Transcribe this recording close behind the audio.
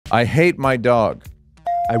I hate my dog.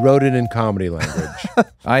 I wrote it in comedy language.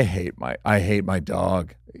 I hate my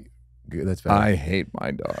dog. That's better. I hate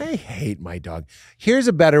my dog. I hate my dog. Here's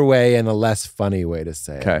a better way and a less funny way to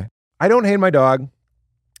say it. Okay. I don't hate my dog.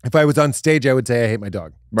 If I was on stage, I would say I hate my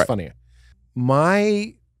dog. It's Right. funny.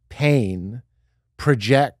 My pain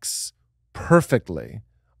projects perfectly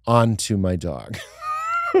onto my dog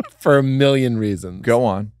for a million reasons. Go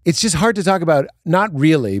on. It's just hard to talk about, not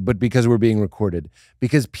really, but because we're being recorded,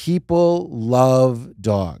 because people love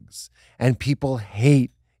dogs and people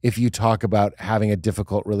hate if you talk about having a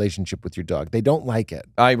difficult relationship with your dog. They don't like it.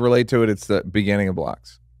 I relate to it. It's the beginning of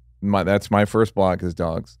blocks. That's my first block is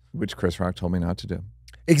dogs, which Chris Rock told me not to do.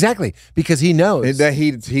 Exactly, because he knows. That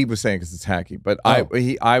he was saying because it's hacky, but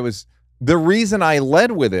I was the reason I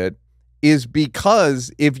led with it is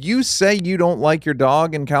because if you say you don't like your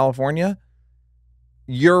dog in California,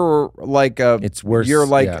 you're like it's worse. You're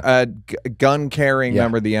like a gun carrying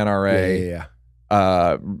member of the NRA.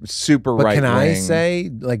 Yeah. Super but right. Can I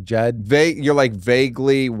say like Judd? You're like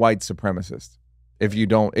vaguely white supremacist if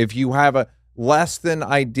you have a less than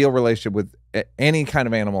ideal relationship with any kind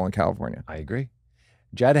of animal in California. I agree.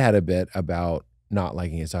 Judd had a bit about not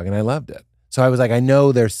liking his dog, and I loved it. So I was like, I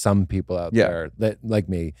know there's some people out there that, like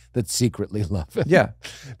me, that secretly love it. Yeah.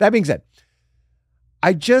 That being said,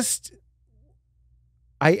 I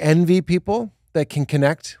envy people that can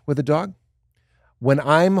connect with a dog. When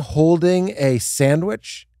I'm holding a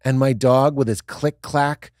sandwich and my dog with his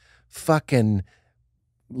click-clack fucking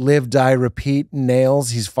live, die, repeat nails,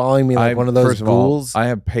 he's following me like one of those ghouls. I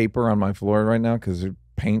have paper on my floor right now because they're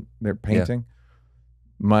painting.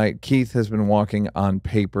 Yeah. Keith has been walking on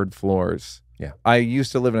papered floors. Yeah. I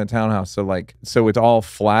used to live in a townhouse, so it's all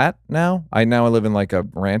flat now. I live in like a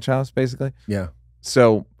ranch house, basically. Yeah.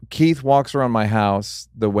 So Keith walks around my house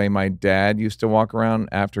the way my dad used to walk around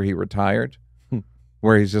after he retired,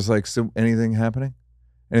 where he's just like, so anything happening?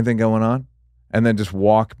 Anything going on? And then just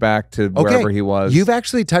walk back to wherever he was. You've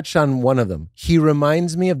actually touched on one of them. He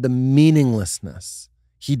reminds me of the meaninglessness.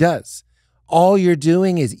 He does. All you're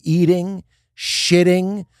doing is eating,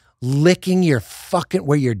 shitting, licking your fucking,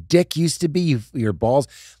 where your dick used to be, your balls.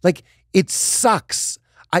 Like, it sucks.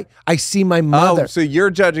 I see my mother. Oh, so you're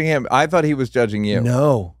judging him. I thought he was judging you.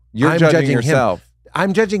 No. You're judging yourself. Him.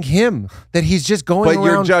 I'm judging him, that he's just going around. But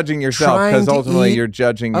you're judging yourself because ultimately you're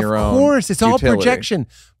judging your own. Of course, it's utility. all projection.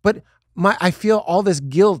 But I feel all this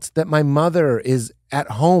guilt that my mother is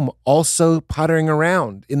at home also puttering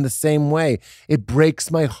around in the same way. It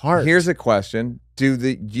breaks my heart. Here's a question.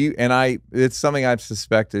 It's something I've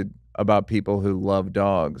suspected about people who love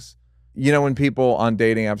dogs. You know, when people on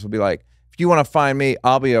dating apps will be like, if you want to find me,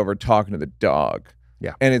 I'll be over talking to the dog.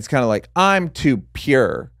 Yeah. And it's kind of like, I'm too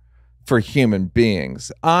pure for human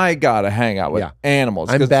beings. I gotta hang out with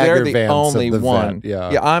animals because they're the only one.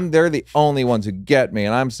 They're the only ones who get me,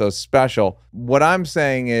 and I'm so special. What I'm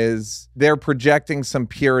saying is they're projecting some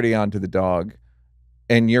purity onto the dog,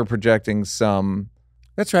 and you're projecting some.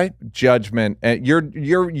 That's right. Judgment, and you're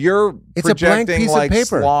it's projecting a blank piece like of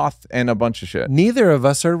paper. Sloth and a bunch of shit. Neither of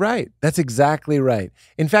us are right. That's exactly right.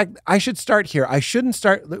 In fact, I should start here. I shouldn't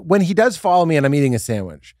start when he does follow me and I'm eating a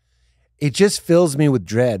sandwich. It just fills me with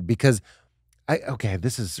dread because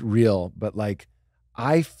this is real, but like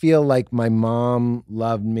I feel like my mom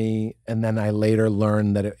loved me, and then I later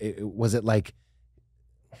learned that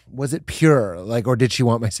was it pure? Like, or did she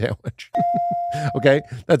want my sandwich? Okay,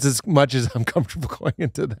 that's as much as I'm comfortable going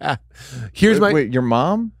into that. Wait, your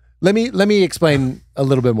mom? Let me explain a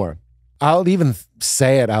little bit more. I'll even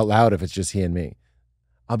say it out loud if it's just he and me.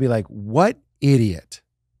 I'll be like, what idiot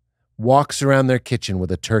walks around their kitchen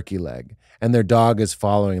with a turkey leg and their dog is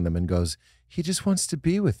following them and goes, he just wants to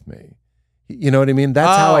be with me. You know what I mean?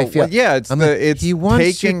 That's how I feel. Well, yeah, it's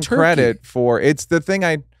taking credit for, it's the thing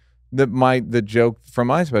the joke from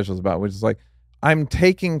my special is about, which is like, I'm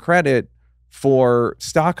taking credit for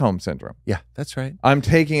Stockholm Syndrome. Yeah, that's right. I'm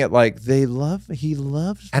taking it like he loves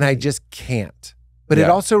me. And I just can't. But it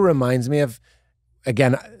also reminds me of,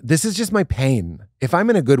 again, this is just my pain. If I'm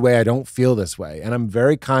in a good way, I don't feel this way. And I'm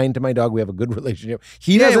very kind to my dog. We have a good relationship.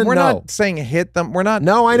 He doesn't know. We're not saying hit them. We're not.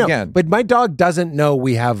 No, I know. Again. But my dog doesn't know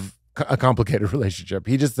we have a complicated relationship.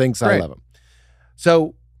 He just thinks I love him.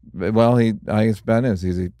 So. Well, I guess Ben is.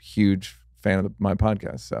 He's a huge fan of my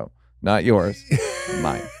podcast. So not yours,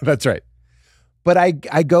 mine. That's right. But I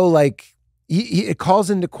go like, it calls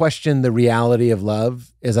into question the reality of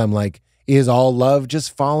love. I'm like, is all love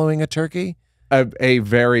just following a turkey? A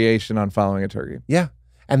variation on following a turkey. Yeah.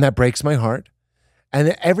 And that breaks my heart.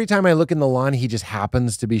 And every time I look in the lawn, he just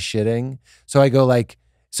happens to be shitting. So I go like,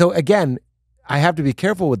 so again, I have to be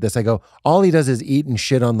careful with this. I go, all he does is eat and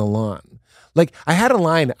shit on the lawn. Like, I had a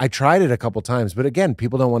line, I tried it a couple times, but again,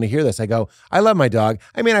 people don't want to hear this. I go, I love my dog.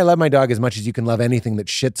 I mean, I love my dog as much as you can love anything that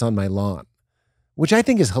shits on my lawn, which I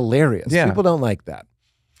think is hilarious. Yeah. People don't like that.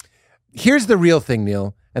 Here's the real thing,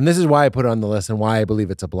 Neal, and this is why I put it on the list and why I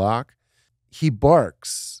believe it's a block. He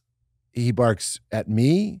barks. He barks at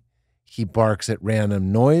me. He barks at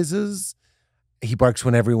random noises. He barks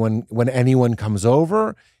when anyone comes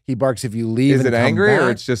over. He barks if you leave. Is it angry or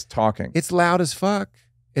it's just talking? It's loud as fuck.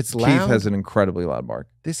 It's loud. Keith has an incredibly loud bark.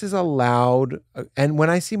 This is a loud, and when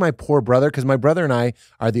I see my poor brother, because my brother and I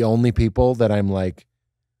are the only people that I'm like,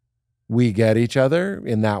 we get each other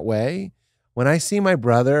in that way. When I see my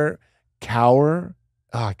brother cower,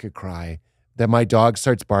 oh, I could cry. That my dog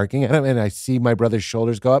starts barking at him and I see my brother's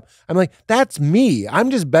shoulders go up. I'm like, that's me.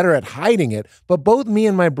 I'm just better at hiding it. But both me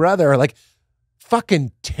and my brother are like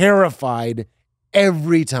fucking terrified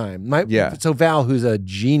every time. So Val, who's a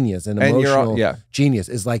genius, an emotional genius,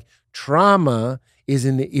 is like, trauma is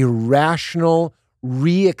an irrational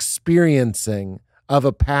re-experiencing of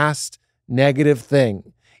a past negative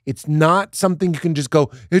thing. It's not something you can just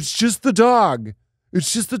go, it's just the dog.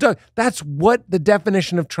 It's just the dog. That's what the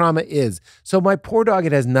definition of trauma is. So my poor dog,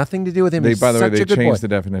 it has nothing to do with him. By the way, they changed the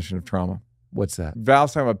definition of trauma. What's that?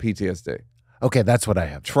 Val's talking about PTSD. Okay, that's what I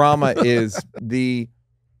have. Trauma is the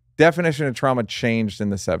definition of trauma changed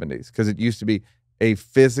in the 70s because it used to be a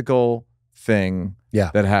physical thing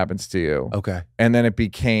that happens to you. Okay. And then it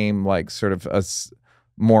became like sort of a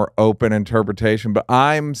more open interpretation. But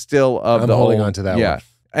I'm still of the holding on to that one.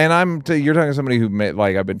 And you're talking to somebody who made,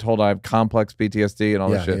 like, I've been told I have complex PTSD and all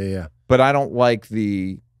this shit. Yeah. But I don't like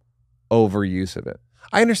the overuse of it.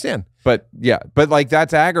 I understand. But like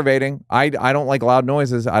that's aggravating. I don't like loud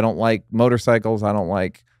noises. I don't like motorcycles. I don't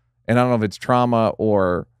like, and I don't know if it's trauma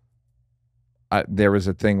or there was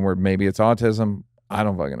a thing where maybe it's autism. I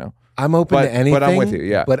don't fucking know. I'm open to anything. But I'm with you,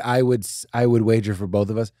 yeah. But I would wager for both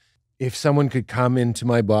of us, if someone could come into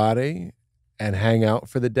my body and hang out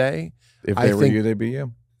for the day. If they were you, they'd be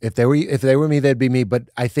you. If they were me, they'd be me. But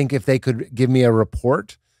I think if they could give me a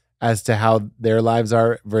report as to how their lives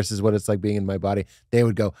are versus what it's like being in my body, they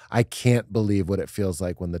would go, I can't believe what it feels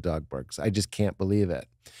like when the dog barks. I just can't believe it.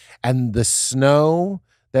 And the snow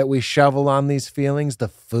that we shovel on these feelings, the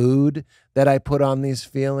food that I put on these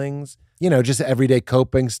feelings, just everyday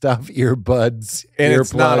coping stuff, earbuds, and earplugs.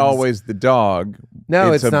 It's not always the dog.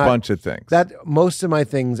 No, it's a not. Bunch of things. That most of my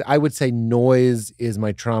things, I would say noise is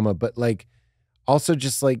my trauma, but like also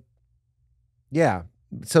just like,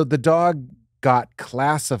 so the dog got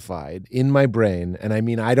classified in my brain, and I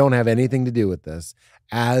mean, I don't have anything to do with this,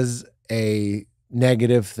 as a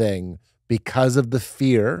negative thing because of the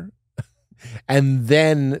fear. And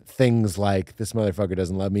then things like, this motherfucker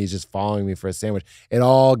doesn't love me, he's just following me for a sandwich. It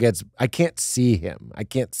all gets, I can't see him. I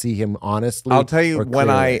can't see him honestly. I'll tell you when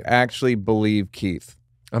I actually believe Keith.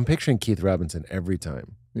 I'm picturing Keith Robinson every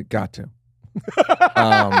time. You got to.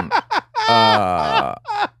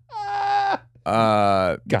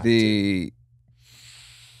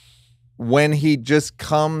 When he just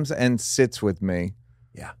comes and sits with me,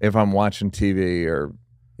 if I'm watching TV or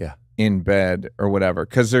in bed or whatever,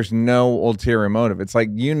 because there's no ulterior motive. It's like,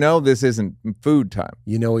 this isn't food time.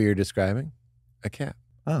 You know what you're describing? A cat.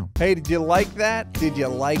 Oh. Hey, did you like that? Did you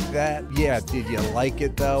like that? Yeah, did you like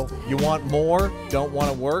it though? You want more? Don't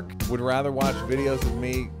want to work? Would rather watch videos of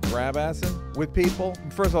me grab-assing with people?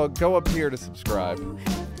 First of all, go up here to subscribe,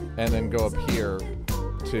 and then go up here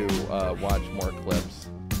to watch more clips.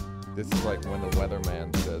 This is like when the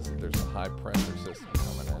weatherman says there's a high pressure system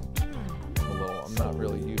coming in. I'm not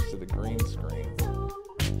really used to the green screen.